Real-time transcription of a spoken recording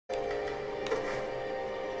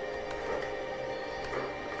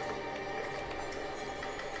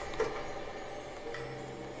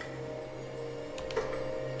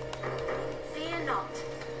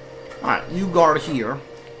You guard here.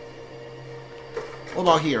 What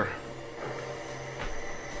about here?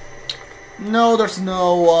 No, there's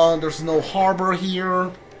no harbor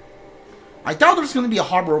here. I doubt there's gonna be a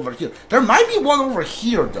harbor over here. There might be one over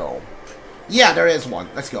here, though. Yeah, there is one.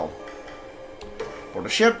 Let's go. For the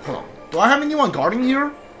ship. Hold on. Do I have anyone guarding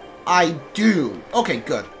here? I do. Okay,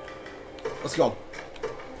 good. Let's go.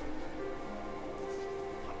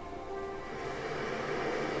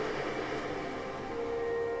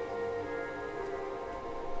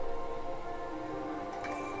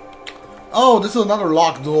 Oh, this is another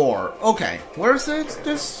locked door. Okay, where is it?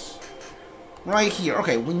 This? Right here.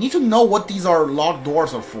 Okay, we need to know what these are locked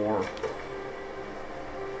doors are for.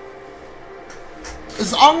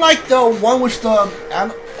 It's unlike the one with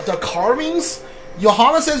the carvings.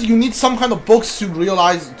 Johanna says you need some kind of books to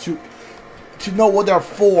realize to know what they're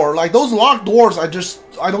for. Like those locked doors, I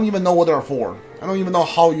don't even know what they're for. I don't even know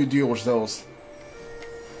how you deal with those.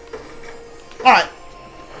 All right.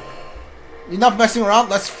 Enough messing around.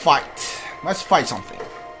 Let's fight. Let's fight something.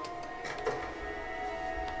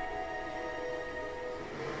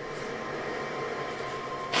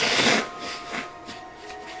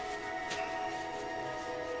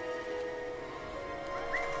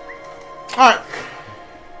 Alright.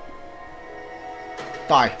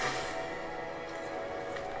 Die.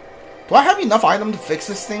 Do I have enough items to fix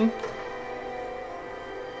this thing?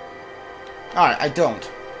 Alright, I don't.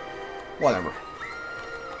 Whatever.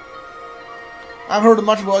 I've heard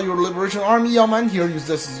much about your liberation army, young man. Here, use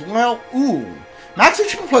this as well. Ooh. Max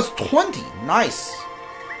HP plus 20. Nice.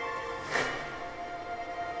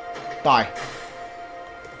 Die.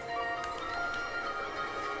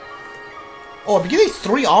 Oh, I'm getting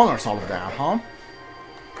 3 honors out of that, huh?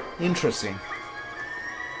 Interesting.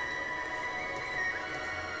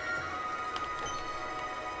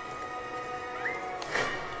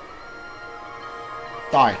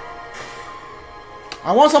 Die.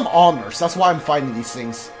 I want some honors, that's why I'm fighting these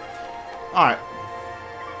things. Alright.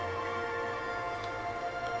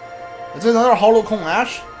 Is it another Hollow Cone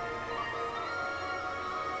Ash?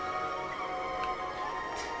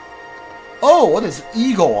 Oh, what is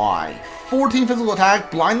Eagle Eye? 14 physical attack,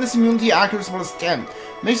 blindness immunity, accuracy plus 10.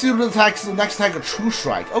 Makes you attack the next attack a true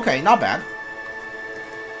strike. Okay, not bad.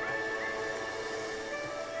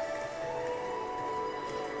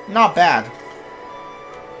 Not bad.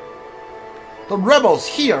 The rebels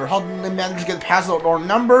here, how did they manage to get past our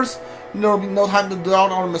numbers? There will be no time to dwell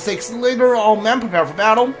on our mistakes later. All men prepare for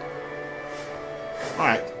battle.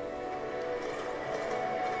 Alright.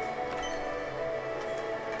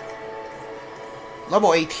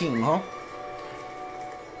 Level 18, huh?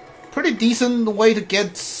 Pretty decent way to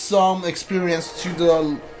get some experience to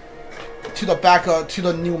the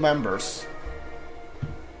new members.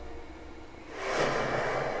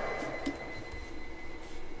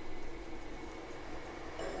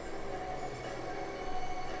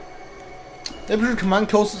 Temperature command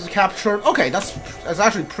coast is captured. Okay, that's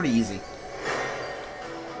actually pretty easy.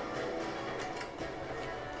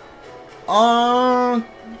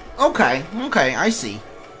 Okay, I see.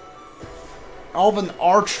 Elven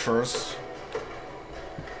archers.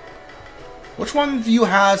 Which one of you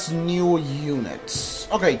has new units?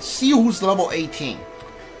 Okay, see who's level 18.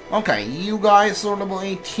 Okay, you guys are level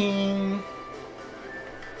 18.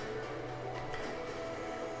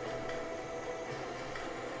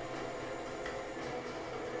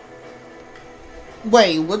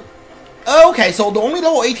 Wait, what? Okay, so the only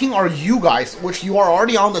level 18 are you guys, which you are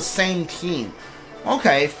already on the same team.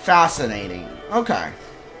 Okay, fascinating. Okay.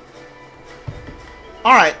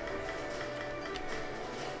 Alright.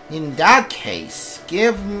 In that case,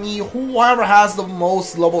 give me whoever has the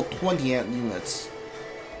most level 20 units.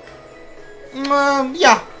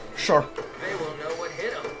 Yeah, sure. They will know what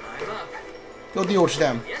hit them. I'm up. Go deal with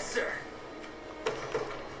them. Yes, sir.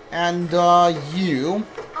 And, you.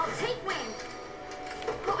 I'll take wind.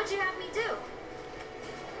 What would you have me do?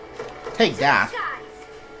 Take that. Skies.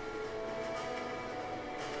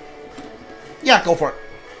 Yeah, go for it.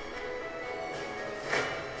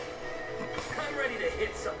 I'm ready to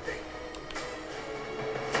hit something.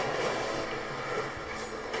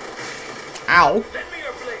 Ow. Let me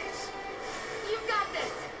ablaze. You've got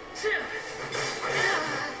this.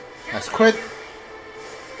 That's crit.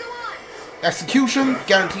 Go on. Execution.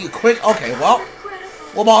 Guaranteed crit. Okay, well.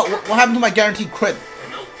 What happened to my guaranteed crit?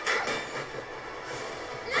 Nope.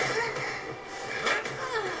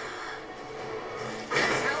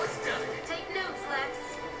 That's how it's done. Take notes, Lex.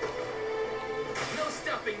 No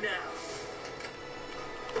stopping now.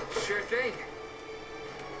 Sure thing.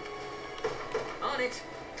 On it.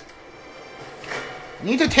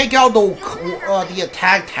 Need to take out the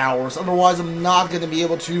attack towers, otherwise I'm not gonna be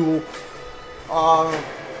able to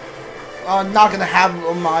not gonna have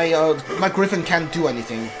my Griffin can't do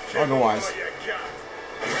anything otherwise.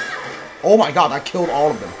 Oh my god, I killed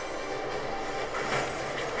all of them.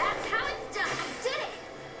 That's how it's done. I did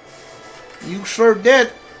it. You sure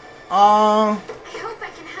did. I hope I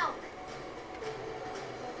can help.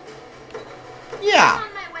 Yeah. I'm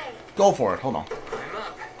on my way. Go for it. Hold on. I'm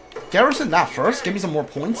up. Garrison that first. Give me some more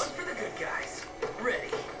points. One for the good guys.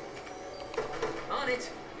 Ready. On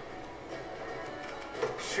it.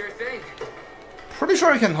 Sure thing. Pretty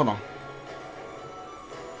sure I can. Hold on.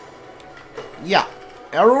 Yeah.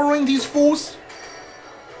 Arrowing these fools.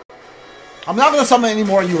 I'm not gonna summon any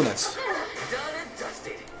more units. Done and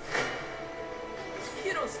dusted.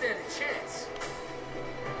 You don't stand a chance.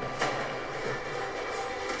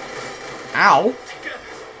 Ow.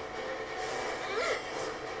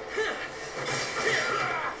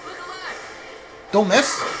 Look alive. Don't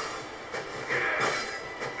miss.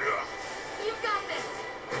 You've got this.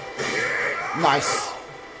 Nice.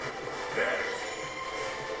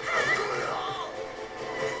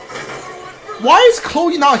 Why is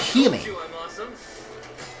Chloe not healing? You, I'm awesome.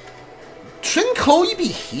 Shouldn't Chloe be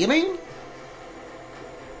healing?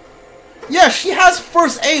 Yeah, she has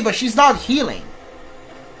first aid, but she's not healing.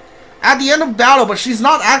 At the end of battle, but she's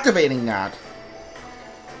not activating that.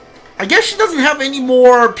 I guess she doesn't have any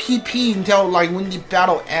more PP until like when the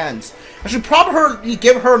battle ends. I should probably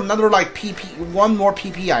give her another like PP, one more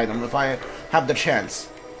PP item if I have the chance.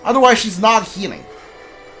 Otherwise, she's not healing.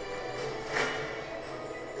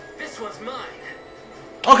 This one's mine.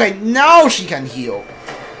 Okay, now she can heal.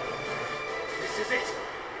 This is it.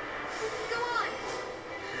 Go on.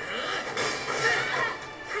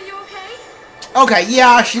 Are you okay? Okay,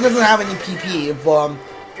 yeah, she doesn't have any PP. If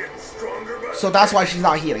Getting stronger, but so that's why she's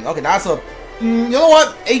not healing. Okay, that's a... you know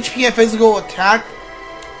what? HP and physical attack.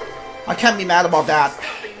 I can't be mad about that.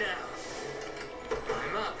 stopping now.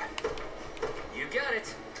 I'm up. You got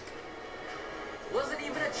it. Wasn't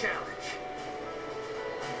even a challenge.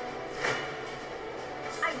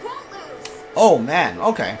 I won't lose. Oh, man.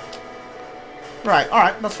 Okay. Right,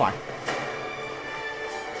 alright, that's fine.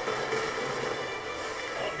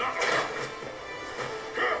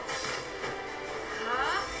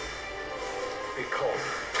 Huh? Be calm.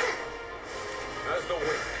 As the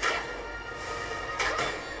wind.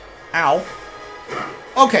 Ow.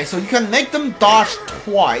 Okay, so you can make them dodge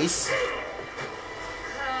twice.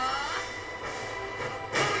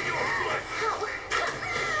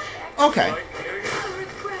 Okay. How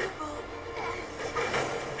regrettable.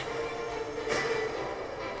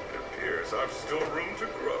 It appears I've still room to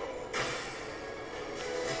grow.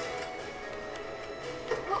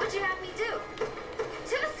 What would you have me do? To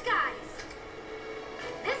the skies.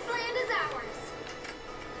 This land is ours.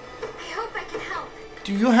 I hope I can help.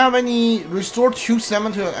 Do you have any restore 2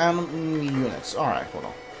 stamina to enemy units? Alright, hold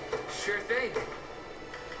on. Sure thing.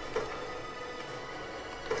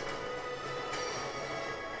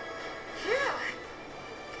 Phew.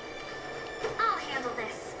 I'll handle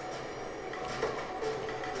this.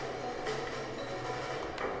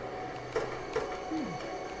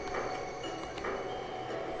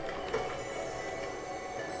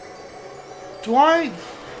 Do I...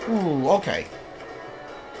 Ooh, okay.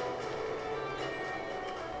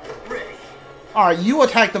 Ready. Alright, you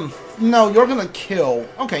attack them. No, you're gonna kill.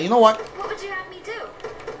 Okay, you know what? What would you have me do?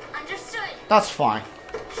 Understood. That's fine.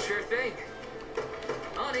 Sure thing.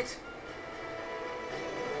 On it.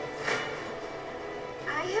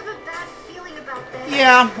 I have a bad feeling about this.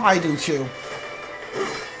 Yeah, I do too.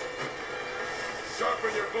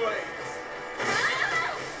 Sharpen your blades.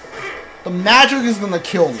 The magic is gonna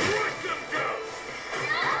kill me. Let them go.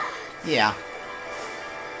 Yeah.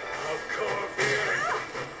 I'll carve here.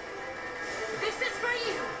 This is for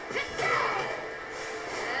you.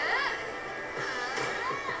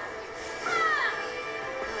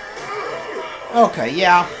 Okay,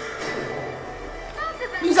 yeah.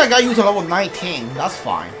 At least I got you to level 19. That's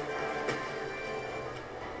fine.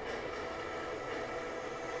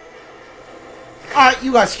 Alright,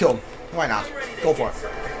 you guys kill him. Why not? Go for it.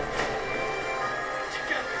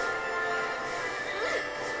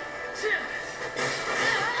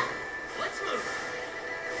 Let's move.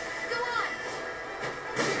 Go on.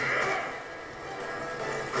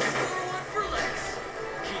 Forward for legs.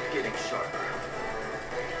 Keep getting sharper.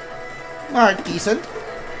 Alright, decent.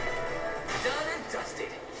 Done and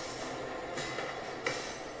dusted.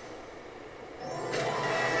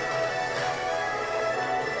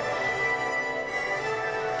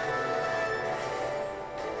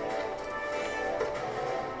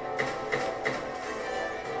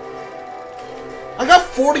 I got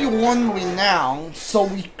 41 renown, so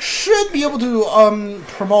we should be able to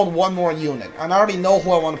promote one more unit. And I already know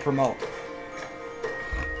who I want to promote.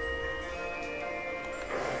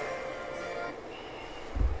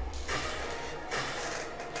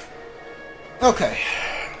 Okay.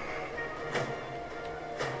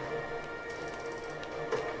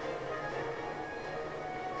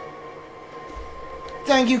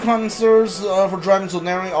 Thank you, connoisseurs, for driving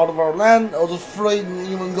Zenoiran out of our land. I was afraid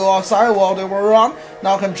to even go outside while they were around.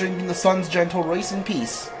 Now I can drink in the sun's gentle rays in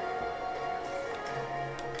peace.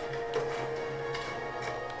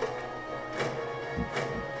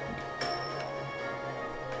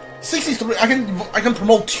 $63. I can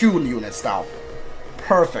promote 2 units now.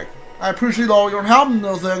 Perfect. I appreciate all your help.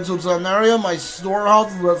 No thanks to Zenoiran, my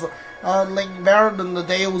storehouse was laying bare than the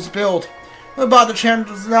day it was built. But the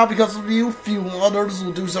chances now, because of you, few others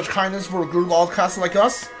will do such kindness for a group of outcasts like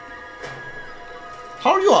us.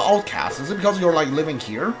 How are you an outcast? Is it because you're like living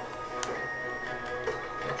here?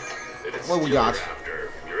 What we got?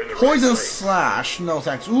 Poison slash. No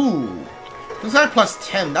thanks. Ooh, this guy plus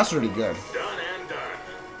 10. That's really good.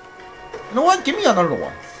 You know what? Give me another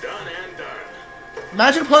one.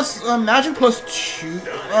 Magic plus 2.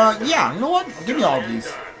 Yeah. You know what? Give me all of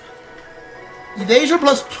these. Evasion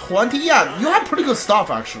plus 20? Yeah, you have pretty good stuff,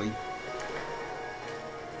 actually.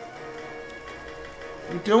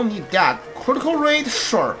 You don't need that. Critical rate?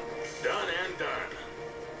 Sure.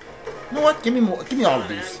 You know what? Give me more. Give me all of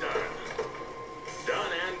these.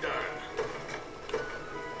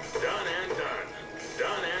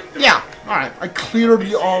 Yeah, alright. I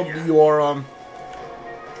cleared all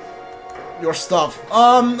your stuff.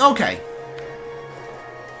 Okay.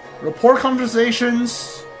 Report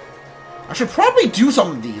conversations. I should probably do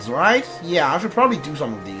some of these, right? Yeah, I should probably do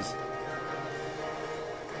some of these.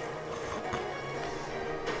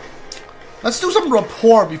 Let's do some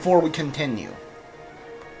rapport before we continue.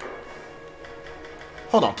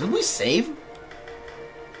 Hold on, did we save?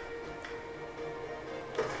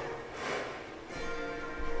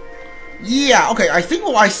 Yeah, okay, I think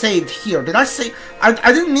I saved here. Did I save?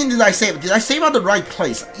 I didn't mean did I save it. Did I save at the right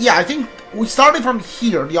place? Yeah, I think we started from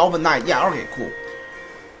here, the Elven Knight. Yeah, okay, cool.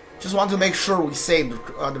 Just want to make sure we saved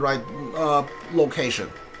the right location.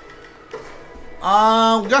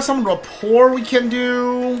 We got some rapport we can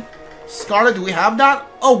do. Scarlet, do we have that?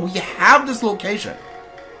 Oh, we have this location.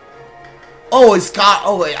 Oh, it's got...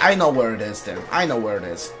 Oh, wait, I know where it is then. I know where it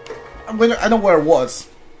is. I know where it was.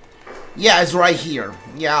 Yeah, it's right here.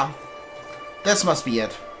 Yeah. This must be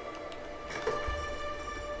it.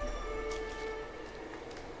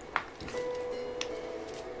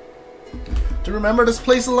 Do you remember this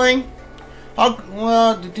place, Alain? Of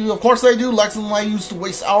course I do. Lex and I used to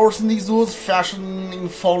waste hours in these duels, fashioning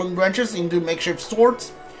fallen branches into makeshift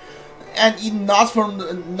swords, and eating nuts from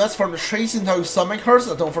the trees until your stomach hurts.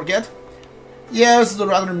 Don't forget. Yes, the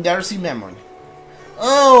rather embarrassing memory.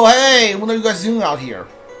 Oh, hey, what are you guys doing out here?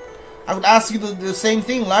 I would ask you the same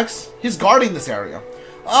thing, Lex. He's guarding this area.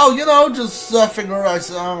 Oh, you know, just figure I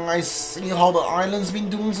see how the island's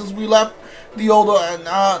been doing since we left. The old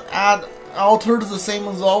altered the same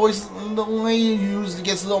as always. The way you used to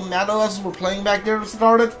get so mad at us we're playing back there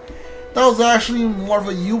started. That was actually more of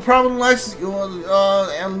a you problem, Lex,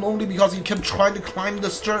 and only because you kept trying to climb the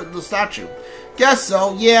statue. Guess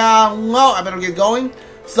so. Yeah. Well, I better get going.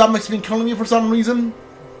 Stomach's been killing me for some reason.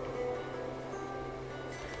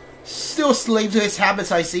 Still slave to his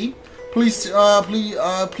habits, I see. Please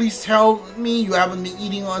tell me you haven't been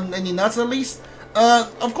eating on any nuts at least.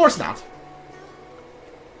 Of course not.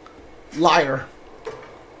 Liar.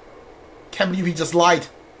 Can't believe he just lied.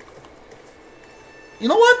 You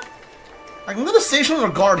know what? I'm gonna station a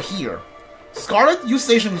guard here. Scarlet, you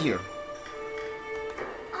station here.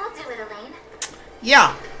 I'll do it, Alain.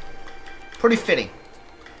 Yeah. Pretty fitting.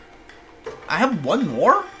 I have one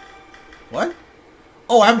more? What?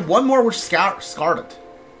 Oh, I have one more with Scarlet.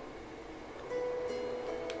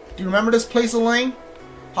 Do you remember this place, Alain?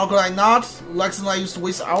 How could I not? Lex and I used to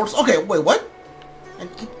waste hours. Okay, wait, what?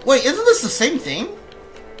 Wait, isn't this the same thing?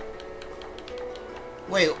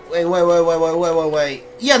 Wait.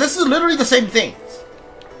 Yeah, this is literally the same thing.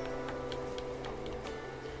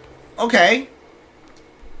 Okay.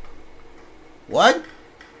 What?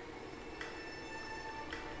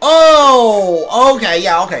 Oh, okay,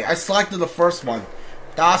 yeah, okay. I selected the first one.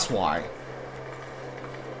 That's why.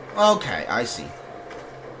 Okay, I see.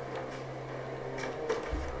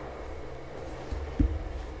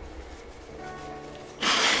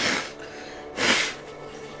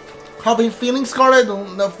 How are you feeling, Scarlet?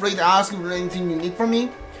 Don't be afraid to ask if there's anything you need from me.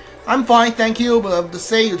 I'm fine, thank you, but I have to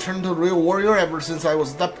say you turned into a real warrior ever since I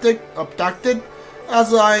was abducted.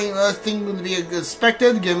 as I think would be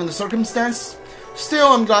expected given the circumstance. Still,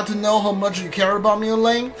 I'm glad to know how much you care about me,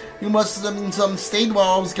 Alain. You must have been in some state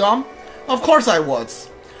while I was gone. Of course I was.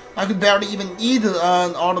 I could barely even eat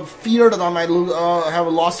out of fear that I might have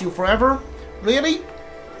lost you forever. Really?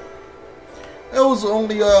 It was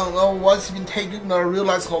only once you've been taken that I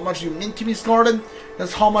realized how much you meant to me, Scarlet.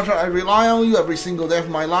 That's how much I rely on you every single day of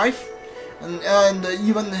my life. And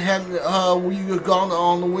even had we gone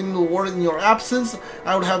on the winning the war in your absence,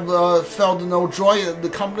 I would have felt no joy at the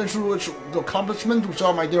accomplishment which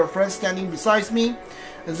are my dear friends standing beside me.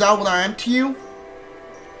 Is that what I am to you?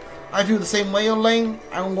 I feel the same way, Alain.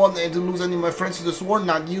 I don't want to lose any of my friends to this war,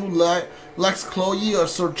 not you, Lex, Chloe, or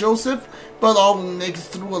Sir Joseph, but I'll make it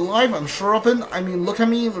through alive, I'm sure of it. I mean, look at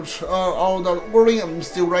me, all that worry, I'm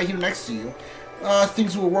still right here next to you.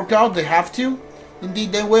 Things will work out, they have to.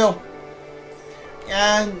 Indeed, they will.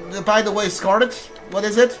 And by the way, Scarlet, what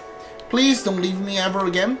is it? Please don't leave me ever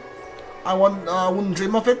again. I wouldn't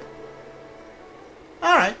dream of it.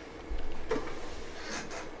 Alright.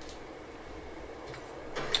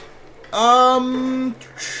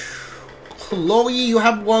 Chloe, you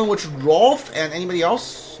have one with Rolf, and anybody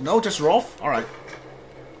else? No, just Rolf? Alright.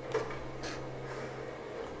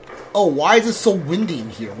 Oh, why is it so windy in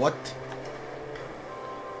here? What?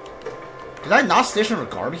 Did I not station a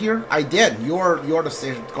guard here? I did. You're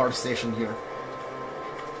the guard station here.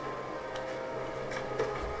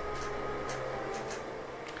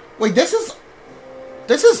 Wait, this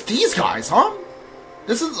is these guys, huh?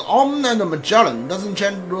 This is and the Magellan. Hasn't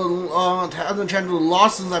General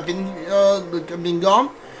lost since I've been gone?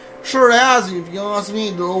 Sure has. If you ask me,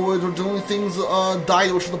 the way they're doing things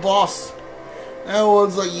died with the boss. It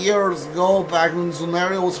was years ago, back when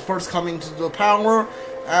Zenoiran was first coming to the power.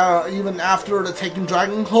 Even after the taking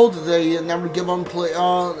Dragon Code, they never give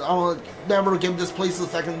this place a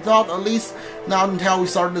second thought. At least not until we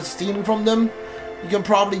started stealing from them. You can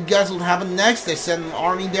probably guess what happened next. They sent an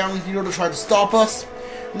army down here to try to stop us.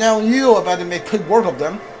 Now you better make quick work of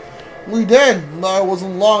them. We did, but it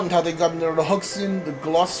wasn't long until they got near the hooks in the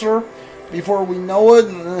Gloucester. Before we know it,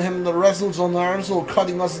 him and the rest of the arms were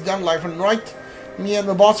cutting us down left and right. Me and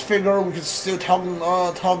the boss figure we could still talk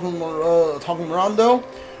around though.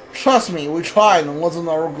 Trust me, we tried and wasn't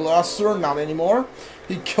our Gloucester, not anymore.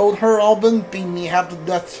 He killed her, Albin, beat me half to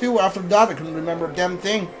death too. After that, I couldn't remember a damn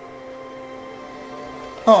thing.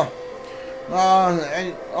 Huh.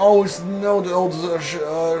 I always know the old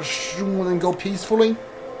shoe wouldn't go peacefully.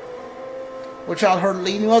 Without her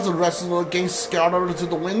leading us, the rest of the gang scattered to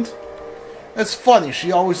the wind. It's funny,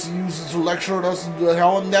 she always used to lecture us to the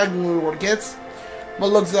hell and that when we were kids. But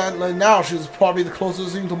looks like now she's probably the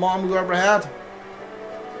closest thing to mom we ever had.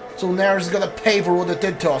 So Nair's gonna pay for what it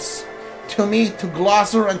did to us. To me, to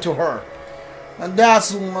Gloucester, and to her. And that's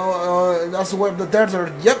the way of the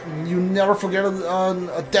desert. Yep, you never forget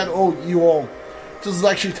a dead old you all. Just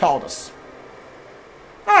like she told us.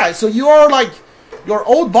 Alright, so you're like, your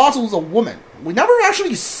old boss was a woman. We never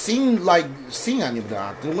actually seen any of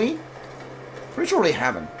that, did we? Pretty sure we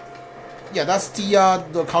haven't. Yeah, that's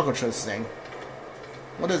the cockroaches thing.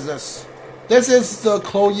 What is this? This is the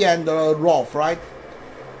Chloe and Rolf, right?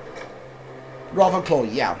 Rolf and Chloe,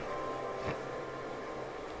 yeah.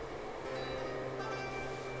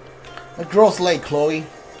 The girl's late, Chloe.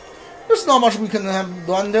 There's not much we can have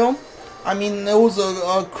done though. I mean, it was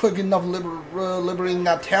a quick enough liberating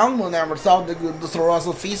that town. We never thought they could throw us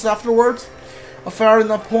a feast afterwards. A fair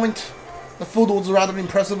enough point. The food was rather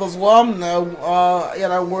impressive as well.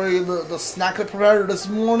 Yet I worry the snack I prepared this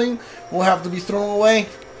morning will have to be thrown away.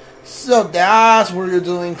 So that's what you're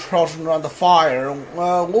doing, crouching around the fire.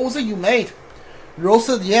 What was it you made?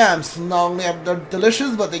 Roasted yams. Not only are they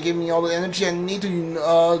delicious, but they give me all the energy I need to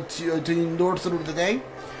endure through the day.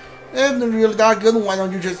 If they're really that good, why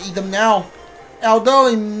don't you just eat them now? Although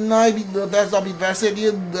it might be the best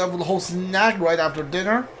idea to have the whole snack right after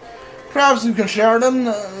dinner. Perhaps you can share them.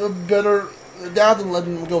 Better that than let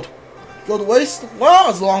them go to waste. Well,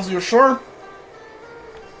 as long as you're sure.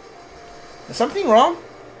 Is something wrong?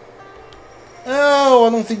 Oh, I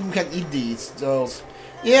don't think we can eat those.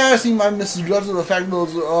 Yeah, I seem I misjudged the effect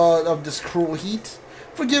of this cruel heat.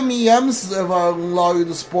 Forgive me, Ems, if I allow you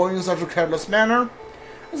to spoil in such a careless manner.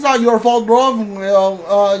 It's not your fault, bro.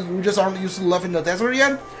 Well, you just aren't used to life in the desert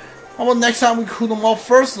yet. How about next time we cool them off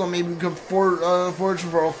first, or maybe we can forage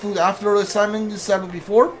for our food after the assignment you settled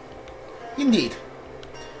before? Indeed.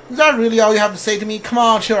 Is that really all you have to say to me? Come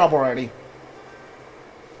on, cheer up already.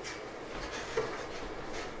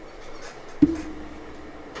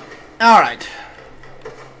 Alright.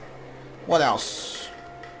 What else?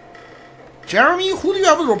 Jeremy, who do you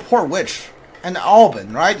have to report which? And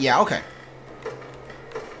Albin, right? Yeah, okay.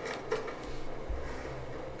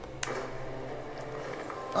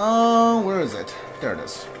 Where is it? There it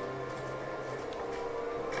is.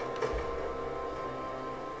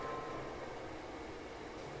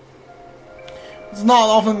 It's not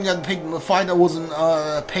often you get paid in the fight that wasn't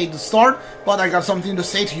paid to start, but I got something to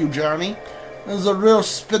say to you, Jeremy. It's a real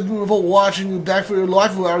spitful watching you beg for your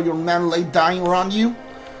life while your men lay dying around you.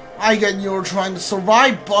 I get you're trying to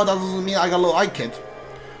survive, but that doesn't mean I gotta like it.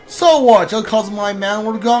 So what? Just cause my men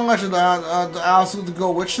were gone, I should ask you to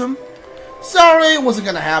go with them? Sorry, it wasn't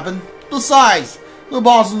gonna happen. Besides, the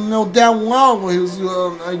boss knew damn well what he was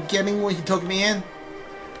getting when he took me in.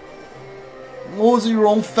 What was it, your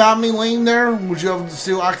own family laying there? Would you have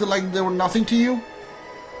still acted like they were nothing to you?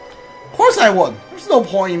 Of course I would. There's no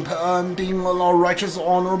point in being all righteous or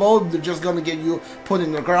honorable. They're just gonna get you put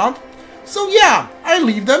in the ground. So yeah, I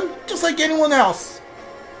leave them, just like anyone else.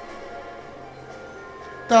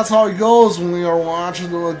 That's how it goes when we are watching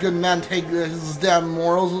a good man take his damn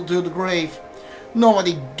morals to the grave.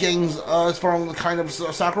 Nobody gains from the kind of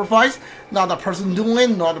sacrifice. Not the person doing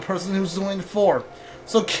it, not the person who's doing it for.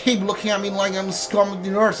 So keep looking at me like I'm scum of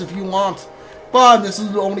the earth if you want. But this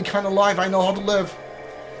is the only kind of life I know how to live.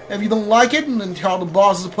 If you don't like it, then tell the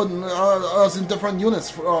boss to put us in different units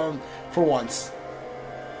for once.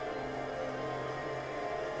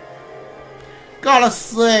 Gotta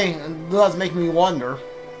say, it does make me wonder.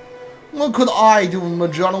 What could I do when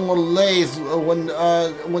Majorno or Lays when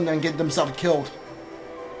they get themselves killed?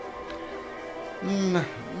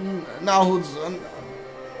 Now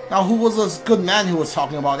who was this good man who was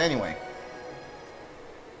talking about anyway?